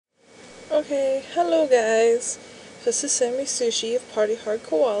Okay, hello guys. This is Sammy Sushi of Party Hard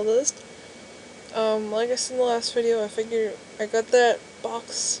Koalas. Like I said in the last video, I figured I got that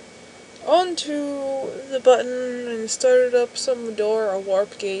box onto the button and started up some door or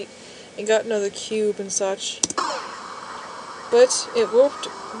warp gate and got another cube and such. But it warped,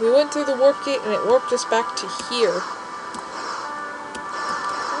 we went through the warp gate and it warped us back to here.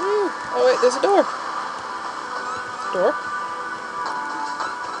 Oh wait, there's a door. Door?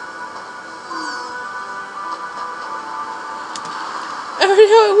 I already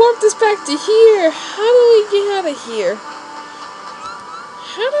know it warped us back to here. How do we get out of here?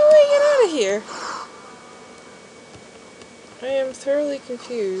 How do we get out of here? I am thoroughly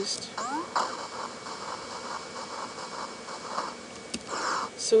confused.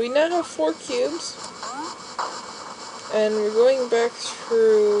 So we now have 4 cubes. And we're going back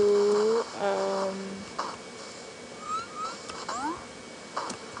through, I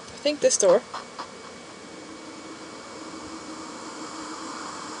think this door.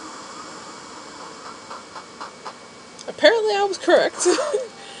 Apparently I was correct.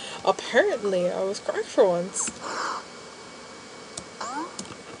 Apparently I was correct for once.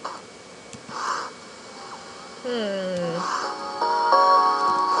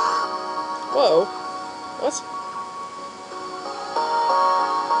 Whoa. What?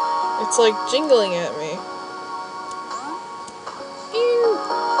 It's like jingling at me. Ew.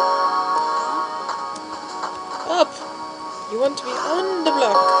 Up! You want to be on the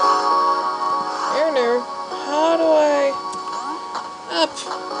block. Oh no. How do I... Up!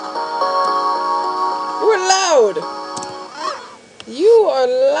 You are loud! You are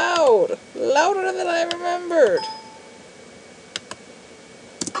loud! Louder than I remembered!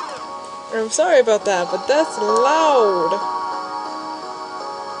 I'm sorry about that, but that's loud!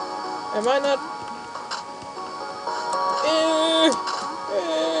 Am I not...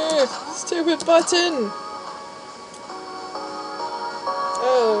 Stupid button!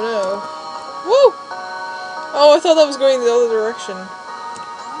 Oh no. Woo! Oh, I thought that was going the other direction.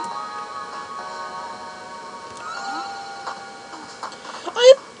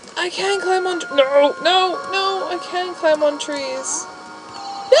 I can't climb on... No! I can't climb on trees.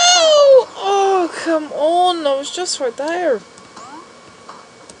 No! Oh, come on! I was just right there.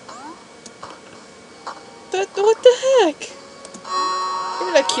 What the heck? Give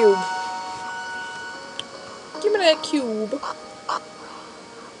me that cube. Give me that cube.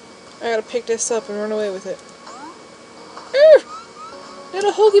 I gotta pick this up and run away with it.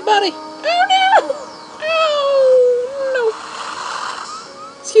 Little huggy body. Oh no! Oh no!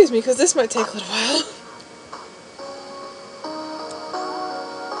 Excuse me, because this might take a little while.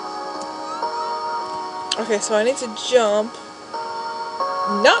 Okay, so I need to jump.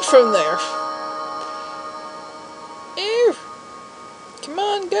 Not from there. Ew! Come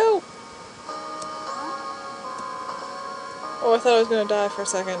on, go! Oh, I thought I was gonna die for a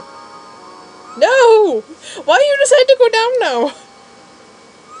second. No! Why you decide to go down now?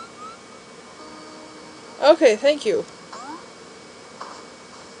 Okay, thank you.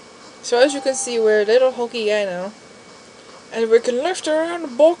 So as you can see, we're a little hulky guy now. And we can lift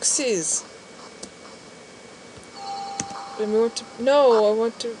around boxes. But we want to... No, I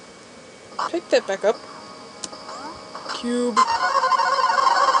want to pick that back up. Cube. Oh,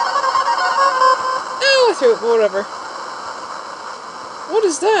 I threw it, but whatever. What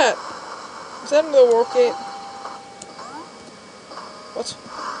is that? Is that another warp gate? What?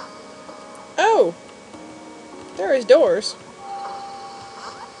 Oh! There is doors.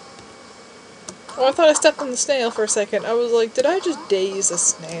 Oh, I thought I stepped on the snail for a second. I was like, did I just daze a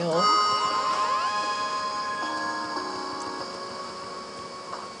snail?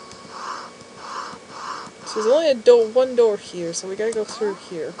 So there's only one door here, so we gotta go through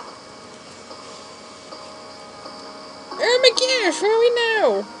here. Oh my gosh, where are we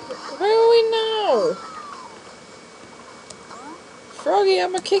now? Where are we now? Froggy,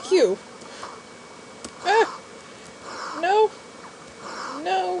 I'm gonna kick you. Ah! No.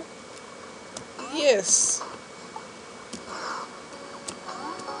 No. Yes.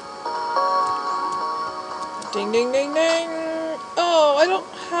 Ding ding ding ding. Oh, I don't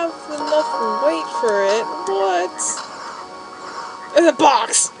have enough weight for it. What? There's a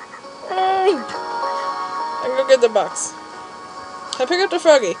box! I'm gonna get the box. Can I pick up the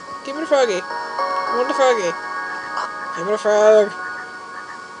froggy? Give me the froggy. I want the froggy. Give me the frog.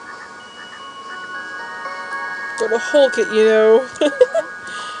 Gotta hulk it, you know.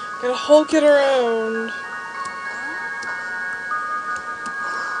 Gotta hulk it around.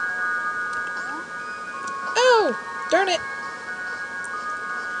 Oh! Darn it!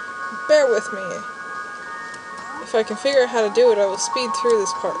 Bear with me. If I can figure out how to do it, I will speed through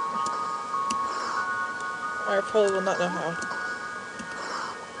this part. I probably will not know how.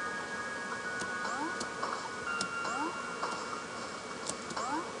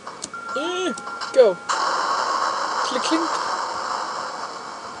 Go. Click, clink.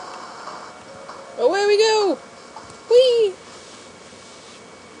 Away we go! Whee!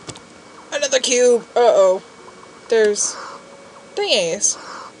 Another cube! Uh-oh. There's thingies.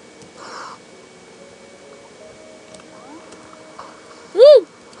 Woo!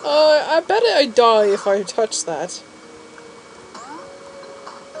 I bet I'd die if I touched that.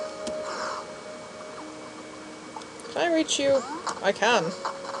 Can I reach you? I can.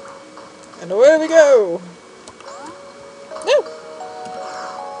 And away we go! No!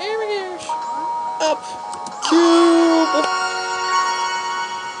 Here we go! Up! Cube!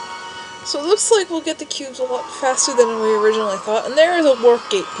 So it looks like we'll get the cubes a lot faster than we originally thought. And there is a warp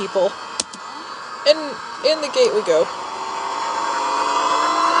gate, people. In the gate we go.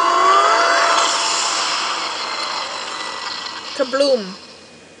 Kabloom!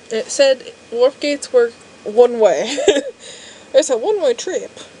 It said warp gates work one way. It's a one-way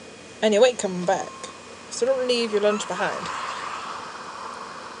trip. And you ain't coming back. So don't leave your lunch behind.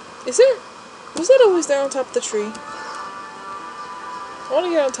 Was that always there on top of the tree? I want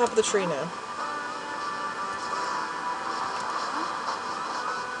to get on top of the tree now.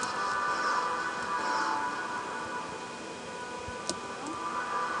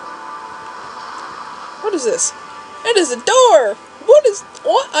 What is this? It is a door! What?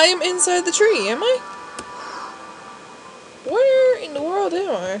 I am inside the tree, am I? Where in the world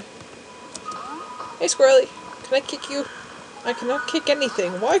am I? Hey, Squirrely, can I kick you? I cannot kick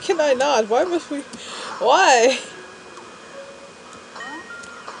anything. Why can I not? Why must we... Why?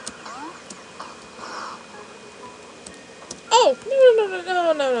 Oh!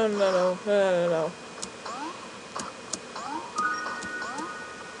 No.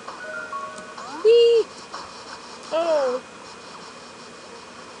 Whee! Oh.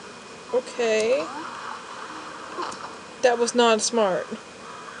 Okay. That was not smart.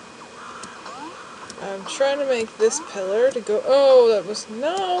 I'm trying to make this pillar to go... Oh, that was...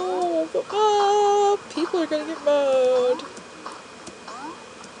 No! Go up! People are gonna get mud.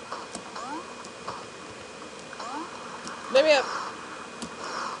 Let me up.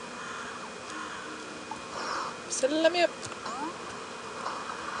 So let me up.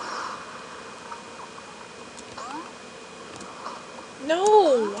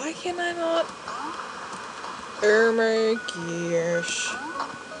 No! Why can I not... Oh my gosh.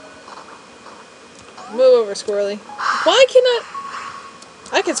 Move over, Squirrely. Why can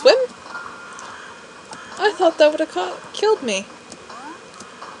I can swim? I thought that would have killed me.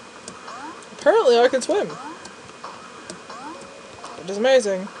 Apparently I can swim. It is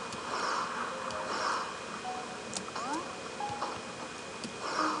amazing.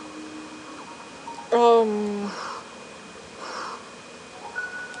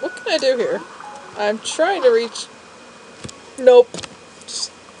 What can I do here? I'm trying to reach... Nope.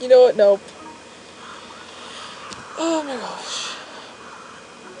 Just, you know what? Nope. Oh my gosh.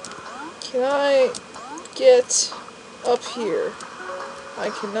 Can I get up here? I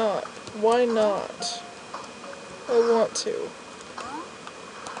cannot. Why not? I want to.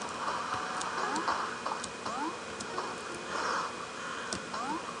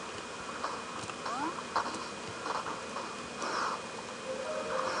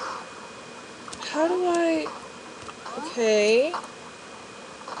 How do I... Okay.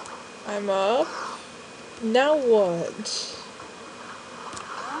 I'm up. Now what?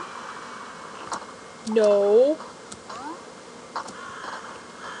 No.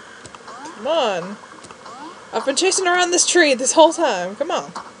 Come on. I've been chasing around this tree this whole time. Come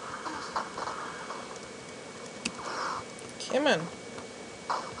on. Come on.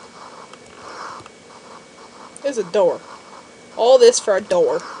 There's a door. All this for a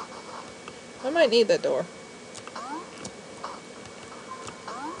door. I might need that door.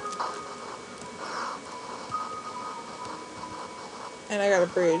 And I got a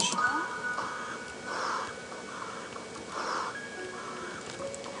bridge.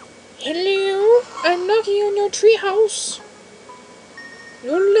 Hello, I'm knocking on your treehouse.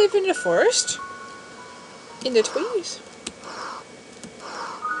 You live in the forest? In the trees?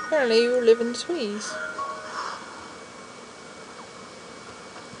 Apparently you live in the trees.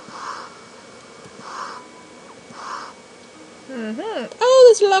 Oh,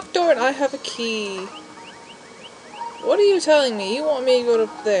 there's a locked door and I have a key. What are you telling me? You want me to go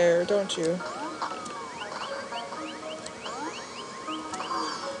up there, don't you?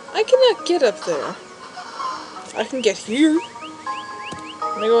 I cannot get up there. I can get here.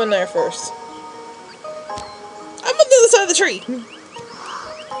 Let me go in there first. I'm on the other side of the tree!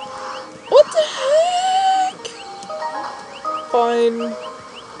 What the heck? Fine.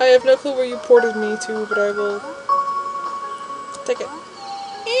 I have no clue where you ported me to, but I will take it.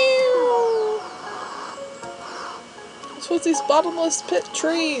 Ew. What's with these bottomless pit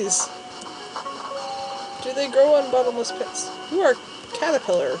trees? Do they grow on bottomless pits? You are a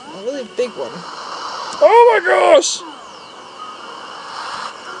caterpillar, a really big one. Oh my gosh!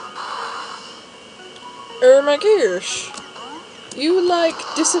 My gosh. You, like,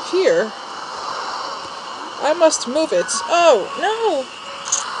 disappear. I must move it. Oh, no!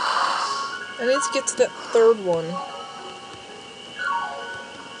 I need to get to that third one.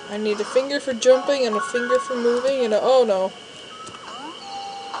 I need a finger for jumping and a finger for moving and a— oh no.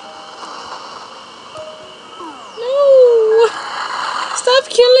 No! Stop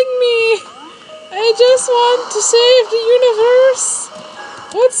killing me! I just want to save the universe!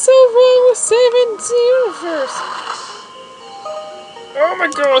 What's so wrong with saving the universe? Oh my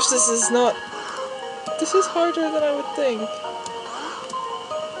gosh, this is not— this is harder than I would think.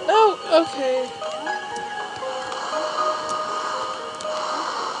 No! Okay.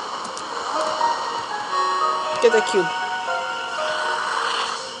 Get that cube.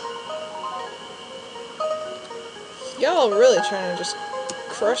 Y'all are really trying to just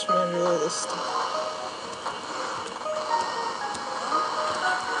crush me under this stuff.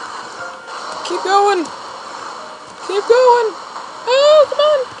 Keep going! Keep going! Oh, come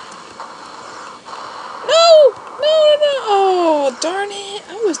on! No! No, no, no! Oh, darn it!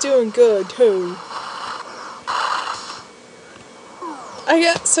 I was doing good, too. I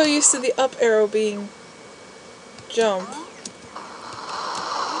got so used to the up arrow being jump.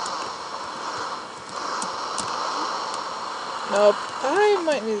 Nope. I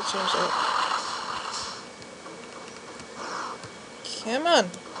might need to change that. Come on.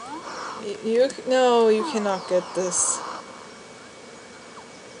 No, you cannot get this.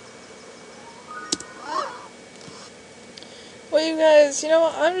 Well, you guys, you know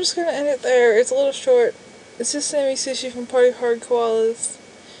what? I'm just gonna end it there. It's a little short. It's just Sammy Sushi from Party Hard Koalas.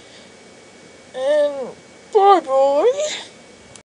 And bye bye.